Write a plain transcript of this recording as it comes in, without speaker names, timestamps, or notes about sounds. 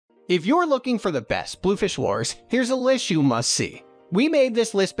If you're looking for the best bluefish lures, here's a list you must see. We made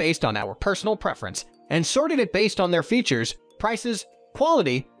this list based on our personal preference and sorted it based on their features, prices,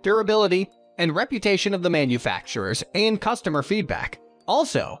 quality, durability, and reputation of the manufacturers and customer feedback.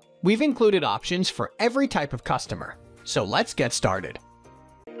 Also, we've included options for every type of customer. So let's get started.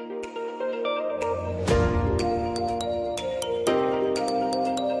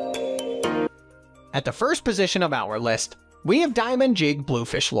 At the first position of our list, we have Diamond Jig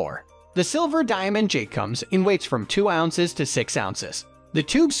Bluefish Lure. The silver diamond jig comes in weights from 2 ounces to 6 ounces. The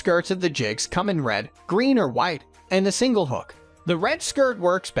tube skirts of the jigs come in red, green, or white, and a single hook. The red skirt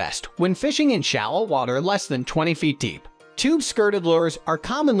works best when fishing in shallow water less than 20 feet deep. Tube-skirted lures are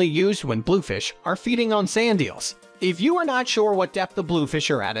commonly used when bluefish are feeding on sand eels. If you are not sure what depth the bluefish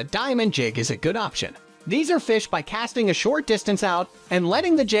are at, a diamond jig is a good option. These are fished by casting a short distance out and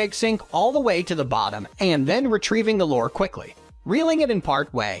letting the jig sink all the way to the bottom and then retrieving the lure quickly. Reeling it in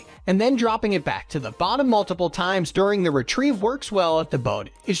part way and then dropping it back to the bottom multiple times during the retrieve works well if the boat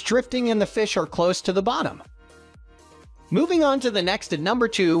is drifting and the fish are close to the bottom. Moving on to the next at number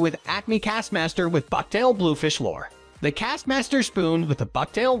 2 with Acme Kastmaster with Bucktail Bluefish Lure. The Kastmaster spoon with the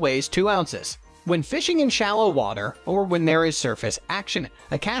bucktail weighs 2 ounces. When fishing in shallow water or when there is surface action,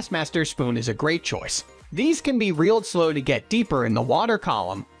 a Kastmaster spoon is a great choice. These can be reeled slow to get deeper in the water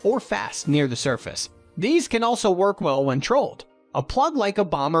column or fast near the surface. These can also work well when trolled. A plug like a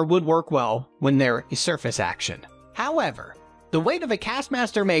bomber would work well when there is surface action. However, the weight of a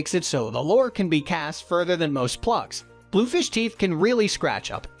Kastmaster makes it so the lure can be cast further than most plugs. Bluefish teeth can really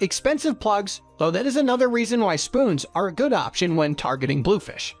scratch up expensive plugs, though that is another reason why spoons are a good option when targeting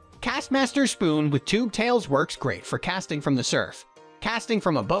bluefish. Kastmaster spoon with tube tails works great for casting from the surf, casting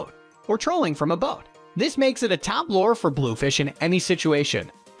from a boat, or trolling from a boat. This makes it a top lure for bluefish in any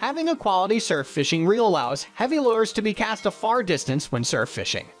situation. Having a quality surf fishing reel allows heavy lures to be cast a far distance when surf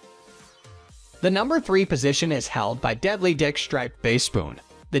fishing. The number 3 position is held by Deadly Dick Striped Bass Spoon.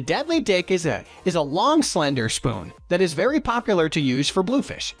 The Deadly Dick is a long, slender spoon that is very popular to use for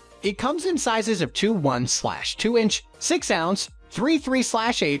bluefish. It comes in sizes of 2 inch, 6 ounce,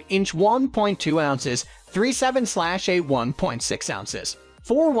 3/8 inch 1.2 ounces, 3/7/8 1.6 ounces,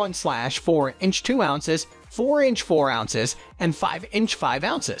 4 inch 2 ounces, 4 inch 4 ounces, and 5 inch 5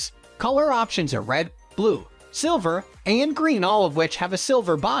 ounces. Color options are red, blue, silver, and green, all of which have a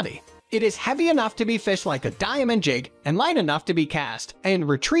silver body. It is heavy enough to be fished like a diamond jig and light enough to be cast and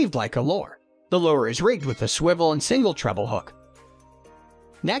retrieved like a lure. The lure is rigged with a swivel and single treble hook.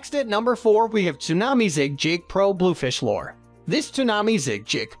 Next at number 4 we have Tsunami Zig Jig Pro Bluefish Lure. This Tsunami Zig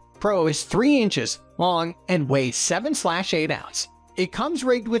Jig Pro is 3 inches long and weighs 7/8 ounce. It comes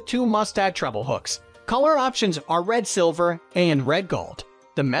rigged with 2 mustad treble hooks. Color options are red silver and red gold.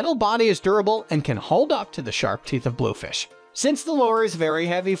 The metal body is durable and can hold up to the sharp teeth of bluefish. Since the lure is very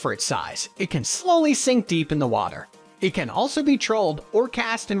heavy for its size, it can slowly sink deep in the water. It can also be trolled or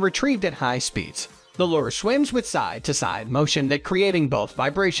cast and retrieved at high speeds. The lure swims with side-to-side motion that creating both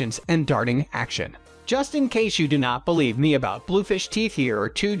vibrations and darting action. Just in case you do not believe me about bluefish teeth, here are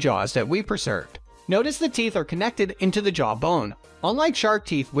 2 jaws that we preserved. Notice the teeth are connected into the jaw bone, unlike shark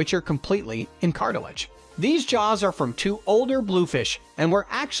teeth which are completely in cartilage. These jaws are from 2 older bluefish and were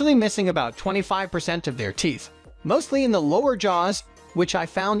actually missing about 25% of their teeth, mostly in the lower jaws, which I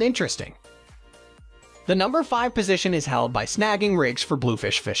found interesting. The number 5 position is held by snagging rigs for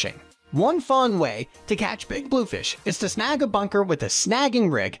bluefish fishing. One fun way to catch big bluefish is to snag a bunker with a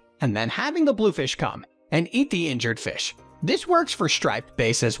snagging rig and then having the bluefish come and eat the injured fish. This works for striped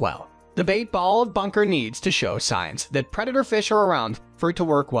bass as well. The bait ball of bunker needs to show signs that predator fish are around for it to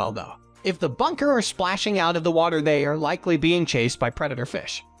work well though. If the bunker are splashing out of the water, they are likely being chased by predator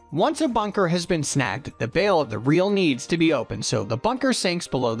fish. Once a bunker has been snagged, the bail of the reel needs to be opened so the bunker sinks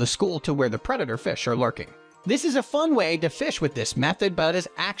below the school to where the predator fish are lurking. This is a fun way to fish with this method, but is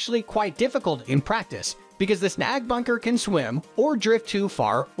actually quite difficult in practice because the snagged bunker can swim or drift too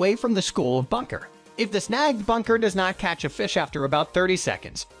far away from the school of bunker. If the snagged bunker does not catch a fish after about 30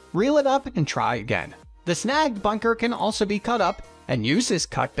 seconds, reel it up and try again. The snagged bunker can also be cut up and used as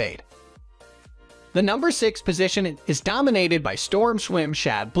cut bait. The number 6 position is dominated by Storm Swim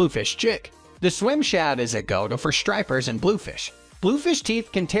Shad Bluefish Jig. The Swim Shad is a go-to for stripers and bluefish. Bluefish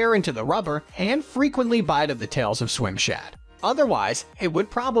teeth can tear into the rubber and frequently bite of the tails of swim shad. Otherwise, it would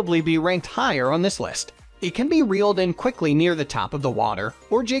probably be ranked higher on this list. It can be reeled in quickly near the top of the water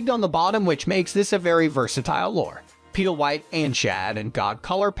or jigged on the bottom, which makes this a very versatile lure. Peel white and shad and god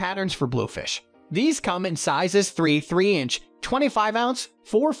color patterns for bluefish. These come in sizes 3 inch, 25 ounce,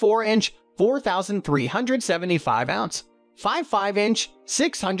 4 inch, 4,375 ounce, 5 inch,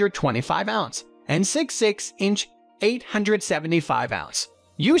 625 ounce, and 6 inch, 875 ounce.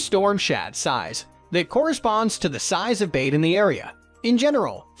 Use storm shad size that corresponds to the size of bait in the area. In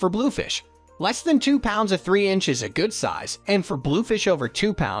general, for bluefish, less than 2 pounds, a 3-inch is a good size, and for bluefish over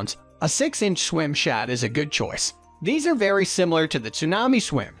 2 pounds, a 6-inch swim shad is a good choice. These are very similar to the Tsunami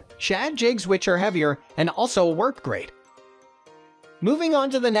swim shad jigs, which are heavier and also work great. Moving on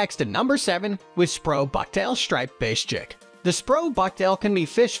to the next at number 7 with Spro Bucktail Stripe-Based Jig. The Spro Bucktail can be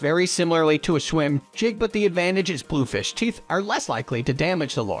fished very similarly to a swim jig, but the advantage is bluefish teeth are less likely to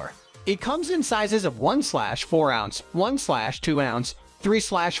damage the lure. It comes in sizes of 1/4 ounce, 1/2 ounce,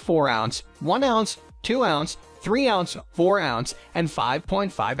 3/4 ounce, 1 ounce, 2 ounce, 3 ounce, 4 ounce, and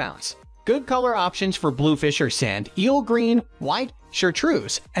 5.5 ounce. Good color options for bluefish are sand, eel green, white,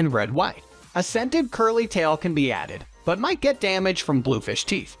 chartreuse, and red-white. A scented curly tail can be added, but might get damage from bluefish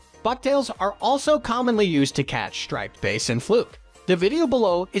teeth. Bucktails are also commonly used to catch striped bass and fluke. The video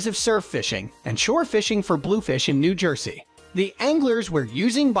below is of surf fishing and shore fishing for bluefish in New Jersey. The anglers were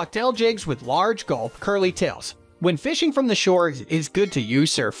using bucktail jigs with large gulp curly tails. When fishing from the shore, it is good to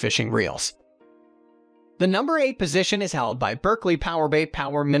use surf fishing reels. The number 8 position is held by Berkley Powerbait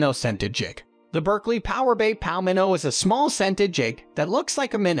Power Minnow Scented Jig. The Berkley Powerbait Pow Minnow is a small scented jig that looks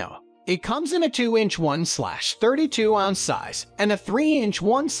like a minnow. It comes in a 2-inch 1/32 ounce size and a 3-inch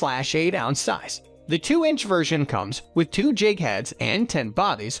 1/8 ounce size. The 2-inch version comes with 2 jig heads and 10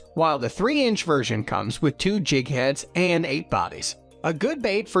 bodies, while the 3-inch version comes with 2 jig heads and 8 bodies. A good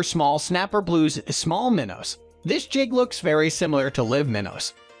bait for small snapper blues is small minnows. This jig looks very similar to live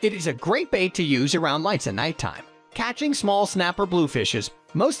minnows. It is a great bait to use around lights at nighttime. Catching small snapper bluefish is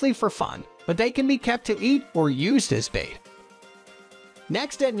mostly for fun, but they can be kept to eat or used as bait.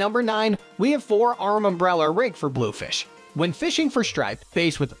 Next at number 9, we have 4-arm umbrella rig for bluefish. When fishing for striped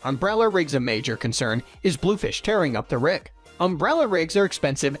bass with umbrella rigs, a major concern is bluefish tearing up the rig. Umbrella rigs are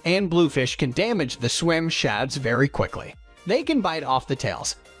expensive and bluefish can damage the swim shads very quickly. They can bite off the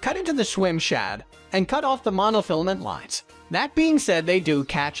tails, cut into the swim shad, and cut off the monofilament lines. That being said, they do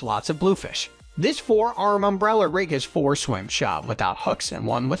catch lots of bluefish. This 4-arm umbrella rig has 4 swim shad without hooks and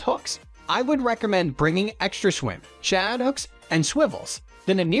 1 with hooks. I would recommend bringing extra swim shad hooks and swivels.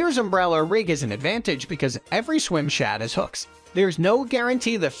 The Near's umbrella rig is an advantage because every swim shad has hooks. There's no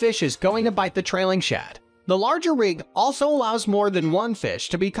guarantee the fish is going to bite the trailing shad. The larger rig also allows more than 1 fish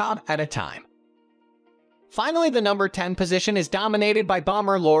to be caught at a time. Finally, the number 10 position is dominated by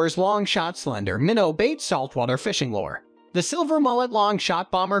Bomber Lure's Long Shot Slender Minnow Bait Saltwater Fishing Lure. The Silver Mullet Long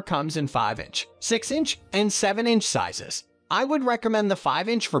Shot Bomber comes in 5-inch, 6-inch, and 7-inch sizes. I would recommend the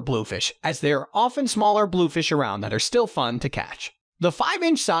 5-inch for bluefish, as there are often smaller bluefish around that are still fun to catch. The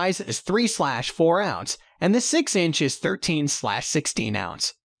 5-inch size is 3/4 ounce, and the 6-inch is 13/16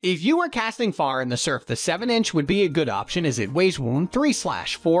 ounce. If you are casting far in the surf, the 7-inch would be a good option as it weighs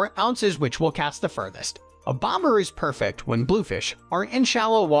 3/4 ounces, which will cast the furthest. A bomber is perfect when bluefish are in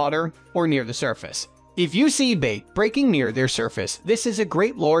shallow water or near the surface. If you see bait breaking near their surface, this is a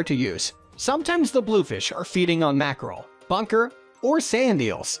great lure to use. Sometimes the bluefish are feeding on mackerel, bunker, or sand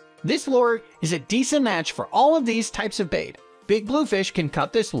eels. This lure is a decent match for all of these types of bait. Big bluefish can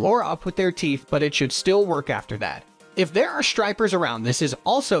cut this lure up with their teeth, but it should still work after that. If there are stripers around, this is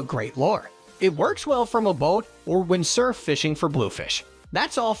also a great lure. It works well from a boat or when surf fishing for bluefish.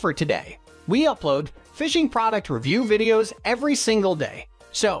 That's all for today. We upload fishing product review videos every single day.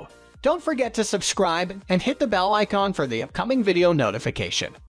 So, don't forget to subscribe and hit the bell icon for the upcoming video notification.